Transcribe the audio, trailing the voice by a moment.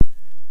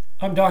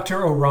I'm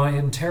Dr.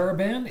 Orion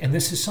Taraban, and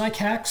this is Psych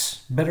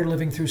Hacks, Better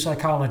Living Through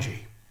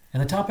Psychology. And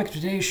the topic of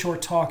today's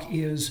short talk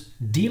is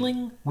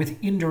dealing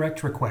with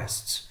indirect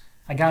requests.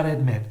 I gotta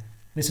admit,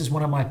 this is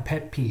one of my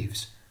pet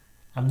peeves.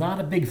 I'm not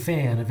a big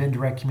fan of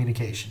indirect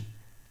communication.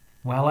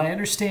 While I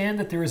understand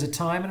that there is a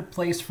time and a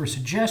place for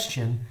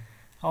suggestion,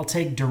 I'll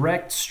take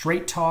direct,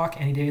 straight talk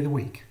any day of the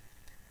week.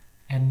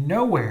 And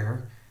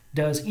nowhere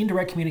does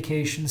indirect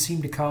communication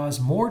seem to cause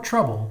more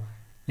trouble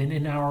than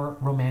in our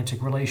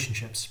romantic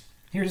relationships.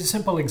 Here's a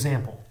simple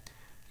example.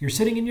 You're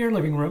sitting in your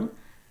living room,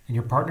 and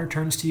your partner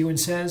turns to you and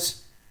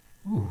says,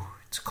 "Ooh,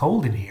 it's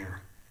cold in here."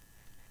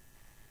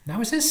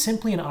 Now, is this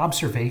simply an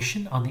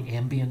observation on the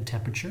ambient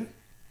temperature?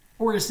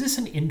 Or is this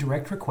an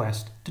indirect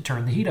request to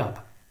turn the heat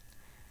up?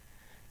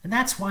 And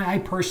that's why I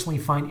personally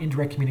find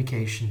indirect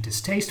communication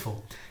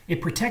distasteful. It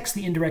protects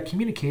the indirect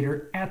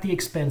communicator at the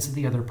expense of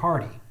the other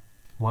party.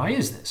 Why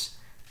is this?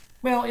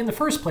 Well, in the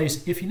first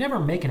place, if you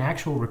never make an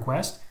actual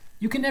request,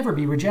 you can never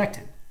be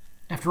rejected.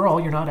 After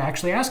all, you're not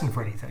actually asking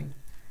for anything.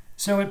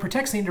 So it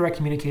protects the indirect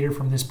communicator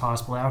from this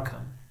possible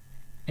outcome.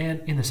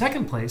 And in the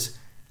second place,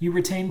 you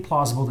retain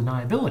plausible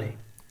deniability.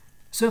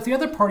 So if the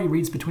other party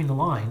reads between the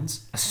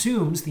lines,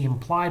 assumes the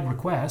implied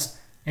request,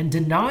 and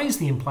denies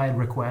the implied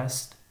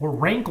request, or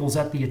rankles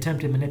at the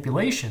attempted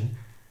manipulation,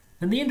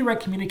 then the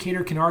indirect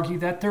communicator can argue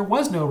that there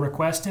was no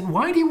request, and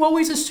why do you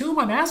always assume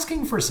I'm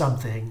asking for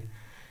something?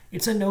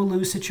 It's a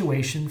no-lose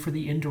situation for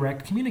the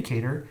indirect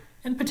communicator,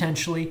 and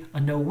potentially a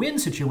no-win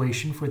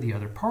situation for the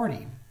other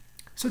party.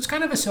 So it's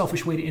kind of a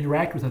selfish way to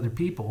interact with other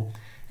people,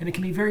 and it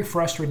can be very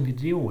frustrating to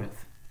deal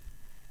with.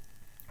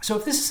 So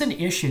if this is an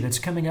issue that's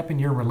coming up in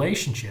your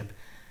relationship,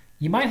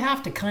 you might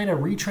have to kind of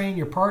retrain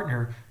your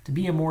partner to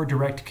be a more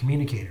direct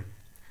communicator.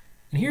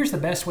 And here's the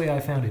best way I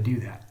found to do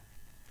that.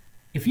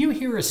 If you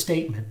hear a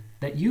statement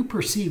that you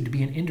perceive to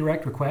be an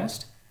indirect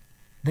request,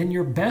 then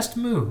your best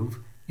move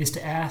is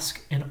to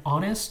ask an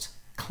honest,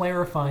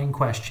 clarifying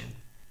question.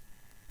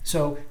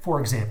 So,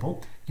 for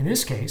example, in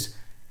this case,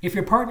 if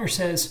your partner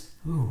says,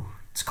 "Ooh,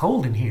 it's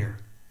cold in here,"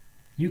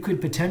 you could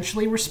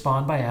potentially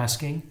respond by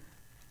asking,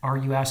 "Are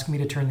you asking me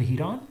to turn the heat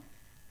on?"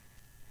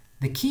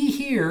 The key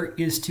here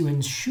is to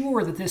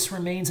ensure that this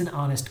remains an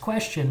honest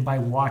question by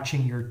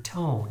watching your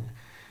tone.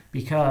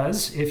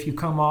 Because if you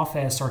come off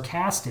as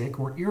sarcastic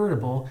or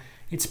irritable,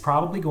 it's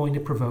probably going to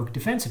provoke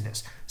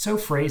defensiveness. So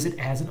phrase it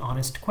as an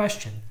honest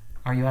question.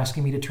 "Are you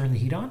asking me to turn the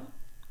heat on?"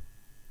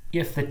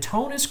 If the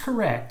tone is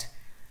correct,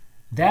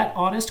 that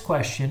honest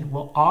question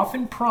will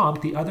often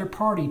prompt the other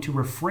party to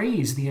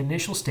rephrase the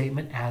initial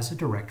statement as a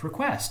direct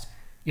request,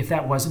 if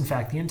that was in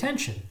fact the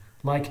intention.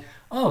 Like,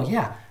 "Oh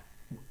yeah,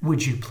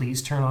 would you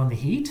please turn on the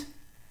heat?"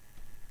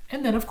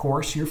 And then of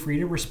course you're free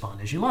to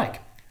respond as you like.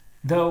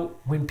 Though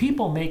when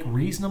people make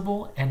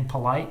reasonable and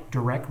polite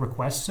direct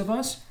requests of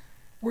us,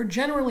 we're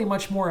generally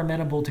much more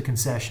amenable to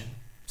concession.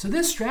 So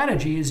this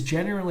strategy is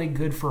generally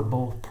good for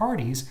both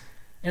parties,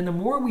 and the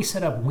more we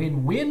set up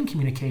win-win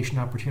communication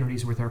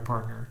opportunities with our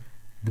partner,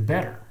 the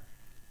better.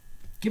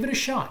 Give it a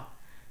shot.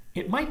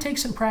 It might take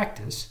some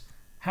practice.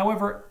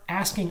 However,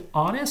 asking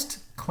honest,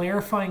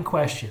 clarifying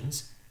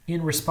questions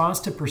in response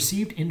to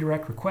perceived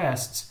indirect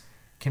requests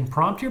can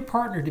prompt your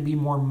partner to be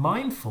more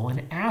mindful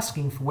in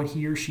asking for what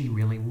he or she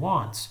really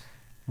wants,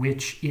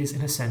 which is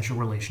an essential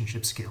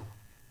relationship skill.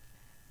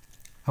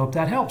 Hope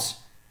that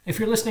helps. If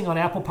you're listening on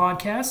Apple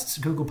Podcasts,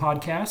 Google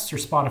Podcasts, or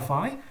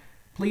Spotify,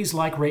 please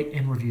like, rate,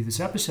 and review this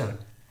episode.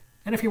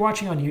 And if you're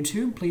watching on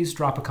YouTube, please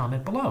drop a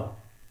comment below.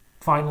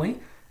 Finally,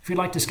 if you'd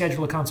like to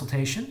schedule a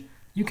consultation,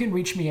 you can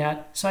reach me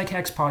at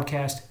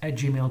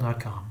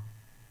psychhackspodcast@gmail.com.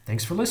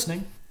 Thanks for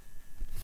listening.